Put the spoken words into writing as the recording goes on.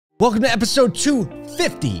Welcome to episode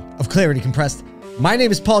 250 of Clarity Compressed. My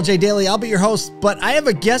name is Paul J. Daly. I'll be your host, but I have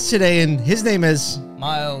a guest today, and his name is...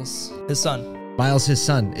 Myles, his son. Myles, his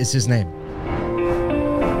son, is his name.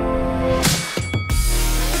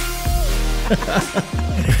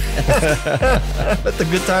 Let the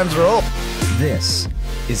good times roll. This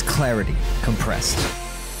is Clarity Compressed.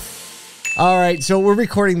 All right, so we're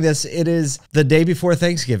recording this. It is the day before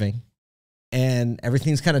Thanksgiving, and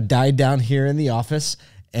everything's kind of died down here in the office.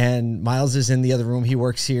 And Myles is in the other room. He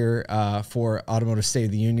works here for Automotive State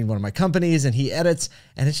of the Union, one of my companies, and he edits.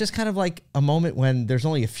 And it's just kind of like a moment when there's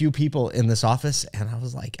only a few people in this office. And I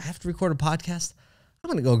was like, I have to record a podcast. I'm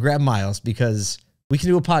going to go grab Myles because we can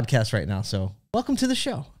do a podcast right now. So welcome to the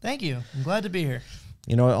show. Thank you. I'm glad to be here.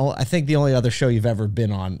 You know, I think the only other show you've ever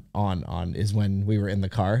been on is when we were in the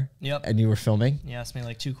car. Yep. And you were filming. You asked me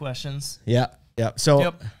like 2 questions. Yeah. Yeah.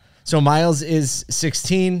 So Myles is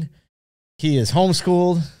 16. He is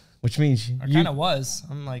homeschooled, which means I kind of was.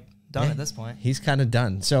 I'm like done at this point. He's kind of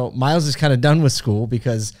done. So Myles is kind of done with school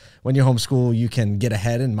because when you homeschool, you can get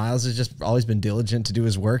ahead. And Myles has just always been diligent to do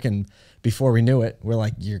his work. And before we knew it, we're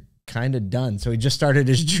like, you're kind of done. So he just started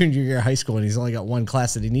his junior year of high school, and he's only got one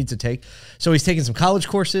class that he needs to take. So he's taking some college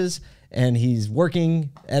courses, and he's working,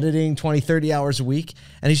 editing 20, 30 hours a week,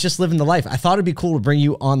 and he's just living the life. I thought it'd be cool to bring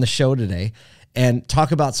you on the show today and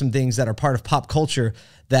talk about some things that are part of pop culture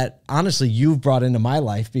that honestly you've brought into my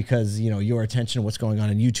life because, you know, your attention to what's going on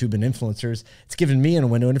in YouTube and influencers, it's given me a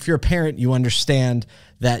window. And if you're a parent, you understand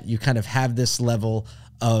that you kind of have this level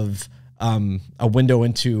of a window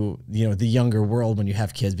into, you know, the younger world when you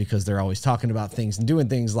have kids because they're always talking about things and doing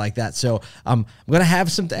things like that. So I'm going to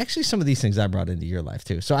have some of these things I brought into your life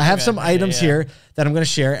too. So I have some items here that I'm going to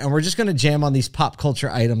share, and we're just going to jam on these pop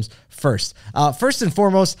culture items first. First and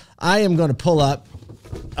foremost, I am going to pull up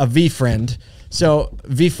a VFriend. So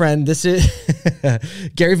VFriend, this is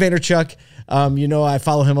Gary Vaynerchuk. You know, I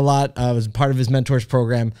follow him a lot. I was part of his mentors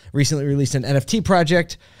program. Recently released an NFT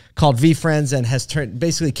project called VFriends and has turned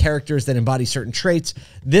basically characters that embody certain traits.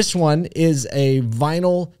 This one is a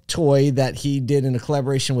vinyl toy that he did in a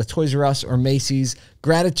collaboration with Toys R Us or Macy's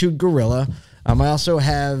Gratitude Gorilla. I also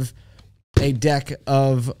have a deck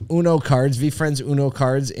of Uno cards, VFriends Uno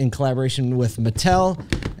cards in collaboration with Mattel.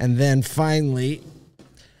 And then finally,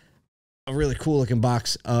 a really cool looking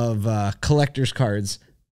box of collector's cards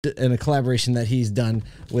in a collaboration that he's done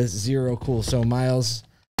with Zero Cool. So Myles,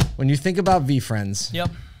 when you think about VFriends, Yep.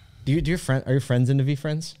 are your friends into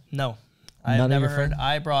VFriends? No. I've never heard.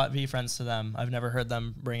 I brought VFriends to them. I've never heard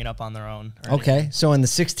them bring it up on their own. Okay. So in the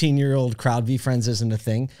 16-year-old crowd, VFriends isn't a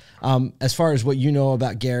thing. As far as what you know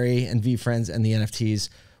about Gary and VFriends and the NFTs,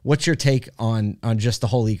 what's your take on just the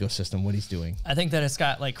whole ecosystem, what he's doing? I think that it's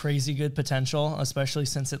got like crazy good potential, especially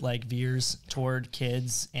since it like veers toward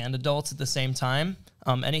kids and adults at the same time.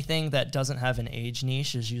 Anything that doesn't have an age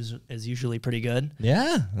niche is usually pretty good.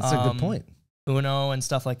 Yeah, that's a good point. Uno and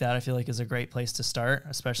stuff like that, I feel like is a great place to start,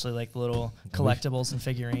 especially like the little collectibles and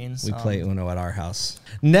figurines. We play Uno at our house.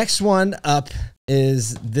 Next one up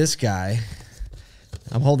is this guy.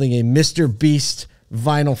 I'm holding a Mr. Beast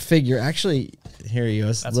vinyl figure. Actually, here he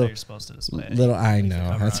goes. That's how you're supposed to display it. I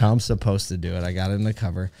know. That's how I'm supposed to do it. I got it in the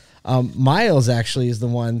cover. Myles actually is the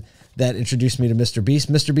one that introduced me to Mr.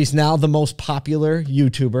 Beast. Mr. Beast, now the most popular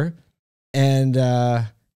YouTuber. And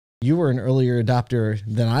you were an earlier adopter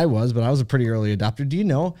than I was, but I was a pretty early adopter. Do you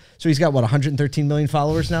know? So he's got, what, 113 million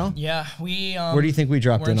followers now? Yeah. We. Where do you think we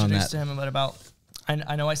dropped in on that? Introduced to him about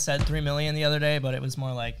I know I said 3 million the other day, but it was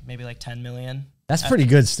more like maybe like 10 million. That's pretty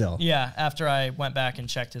good still. Yeah, after I went back and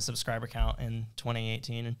checked his subscriber count in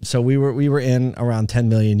 2018. So we were in around 10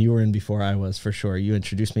 million. You were in before I was, for sure. You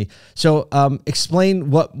introduced me. So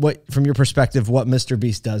explain what from your perspective, what Mr.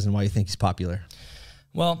 Beast does and why you think he's popular.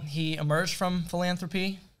 Well, he emerged from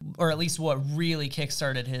philanthropy, or at least what really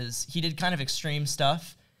kickstarted he did kind of extreme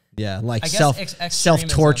stuff. Yeah, like extremism.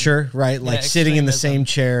 self-torture, right? Like sitting in the same extremism.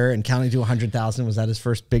 chair and counting to 100,000. Was that his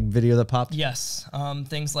first big video that popped? Yes.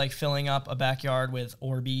 Things like filling up a backyard with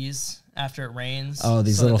Orbeez after it rains. Oh,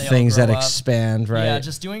 these so little that things that grow up. expand, right? Yeah,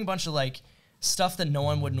 just doing a bunch of like stuff that no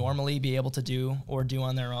one would normally be able to do or do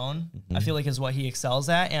on their own. I feel like is what he excels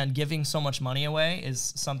at, and giving so much money away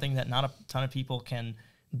is something that not a ton of people can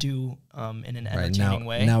do in an entertaining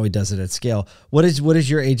way. Now he does it at scale. What is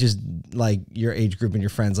your ages, like your age group and your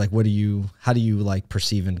friends, like how do you like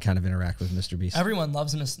perceive and kind of interact with Mr. Beast? Everyone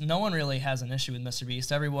loves him. No one really has an issue with Mr.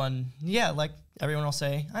 Beast. Everyone will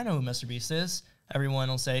say, I know who Mr. Beast is. Everyone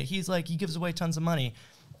will say he gives away tons of money.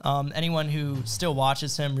 Anyone who still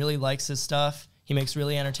watches him really likes his stuff. He makes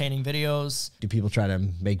really entertaining videos. Do people try to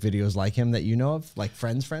make videos like him that you know of, like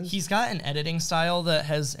friends? He's got an editing style that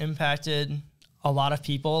has impacted a lot of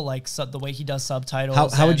people like the way he does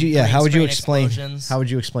subtitles. How would you explain explosions. how would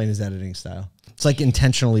you explain his editing style? It's like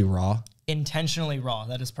intentionally raw. Intentionally raw.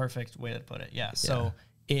 That is perfect way to put it. Yeah. So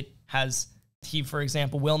he, for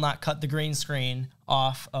example, will not cut the green screen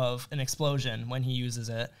off of an explosion when he uses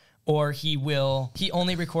it. Or he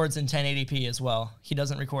only records in 1080p as well. He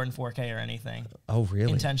doesn't record in 4K or anything. Oh,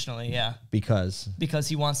 really? Intentionally, yeah. Because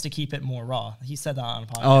he wants to keep it more raw. He said that on a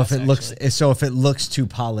podcast. Oh, if it looks too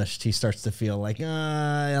polished, he starts to feel like,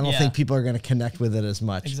 I don't think people are going to connect with it as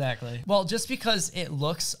much. Exactly. Well, just because it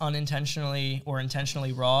looks unintentionally or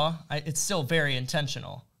intentionally raw, it's still very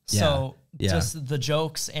intentional. So just the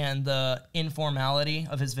jokes and the informality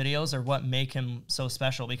of his videos are what make him so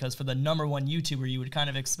special, because for the #1 YouTuber, you would kind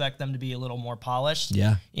of expect them to be a little more polished.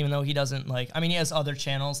 Yeah. Even though he doesn't he has other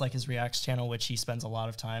channels like his Reacts channel, which he spends a lot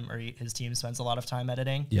of time, or his team spends a lot of time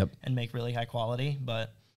editing and make really high quality.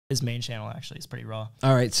 But his main channel actually is pretty raw.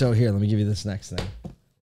 All right. So here, let me give you this next thing.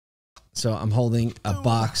 So I'm holding a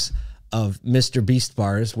box of Mr. Beast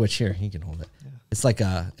bars, which here, he can hold it. Yeah.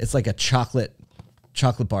 It's like a chocolate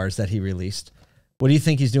bars that he released. What do you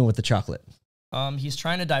think he's doing with the chocolate? He's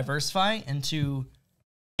trying to diversify into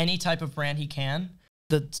any type of brand he can.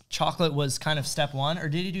 The chocolate was kind of step one, or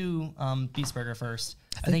did he do Beast Burger first?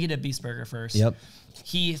 I think he did Beast Burger first. Yep.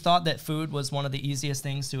 He thought that food was one of the easiest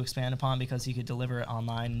things to expand upon because he could deliver it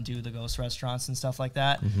online and do the ghost restaurants and stuff like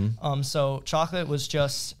that. So chocolate was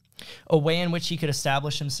just a way in which he could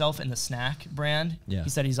establish himself in the snack brand. Yeah.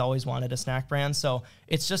 He said he's always wanted a snack brand. So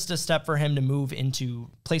it's just a step for him to move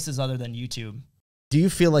into places other than YouTube. Do you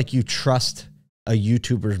feel like you trust a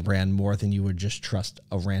YouTuber's brand more than you would just trust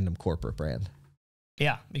a random corporate brand?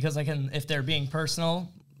 Yeah, because if they're being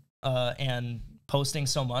personal and posting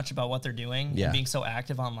so much about what they're doing and being so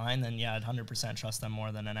active online, then I'd 100% trust them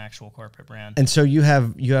more than an actual corporate brand. And so you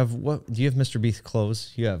have what? Do you have Mr. Beast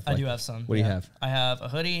clothes? I do have some. What do you have? I have a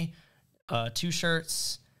hoodie, 2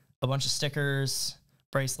 shirts, a bunch of stickers,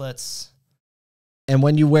 bracelets. And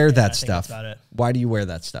when you wear that stuff, why do you wear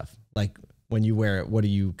that stuff? Like when you wear it, what are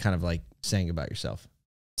you kind of like saying about yourself?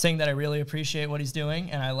 Saying that I really appreciate what he's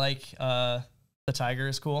doing, and I like the tiger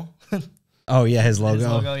is cool. Oh, yeah, his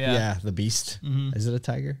logo. Yeah. Yeah, the beast. Is it a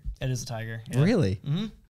tiger? It is a tiger. Yeah. Really?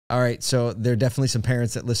 All right, so there are definitely some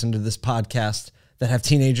parents that listen to this podcast that have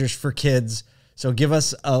teenagers for kids. So give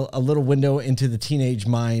us a little window into the teenage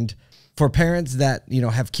mind for parents that,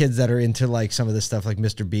 have kids that are into like some of this stuff like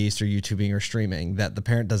Mr. Beast or YouTubing or streaming, that the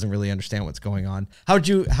parent doesn't really understand what's going on. How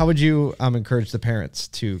would you encourage the parents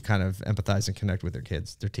to kind of empathize and connect with their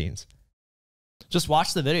kids, their teens? Just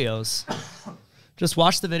watch the videos. Just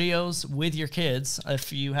watch the videos with your kids.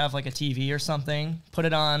 If you have like a TV or something, put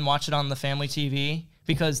it on, watch it on the family TV,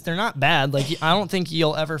 because they're not bad. Like, I don't think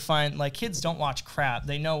you'll ever find, like, kids don't watch crap.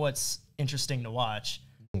 They know what's interesting to watch,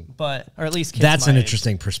 or at least kids That's an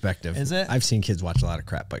interesting perspective. Is it? I've seen kids watch a lot of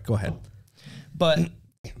crap, but go ahead. But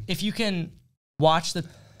if you can watch the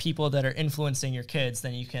people that are influencing your kids,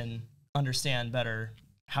 then you can understand better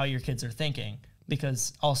how your kids are thinking.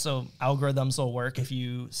 Because also algorithms will work if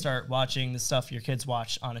you start watching the stuff your kids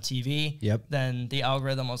watch on a TV. Yep. Then the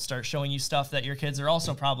algorithm will start showing you stuff that your kids are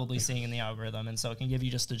also probably seeing in the algorithm. And so it can give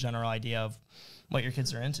you just a general idea of what your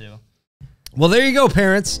kids are into. Well, there you go,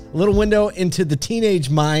 parents. A little window into the teenage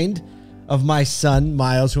mind of my son,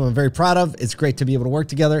 Myles, who I'm very proud of. It's great to be able to work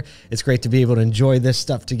together. It's great to be able to enjoy this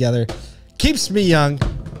stuff together. Keeps me young.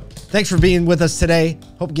 Thanks for being with us today.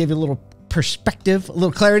 Hope it gave you a little perspective, a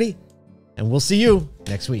little clarity. And we'll see you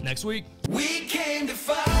next week. Next week.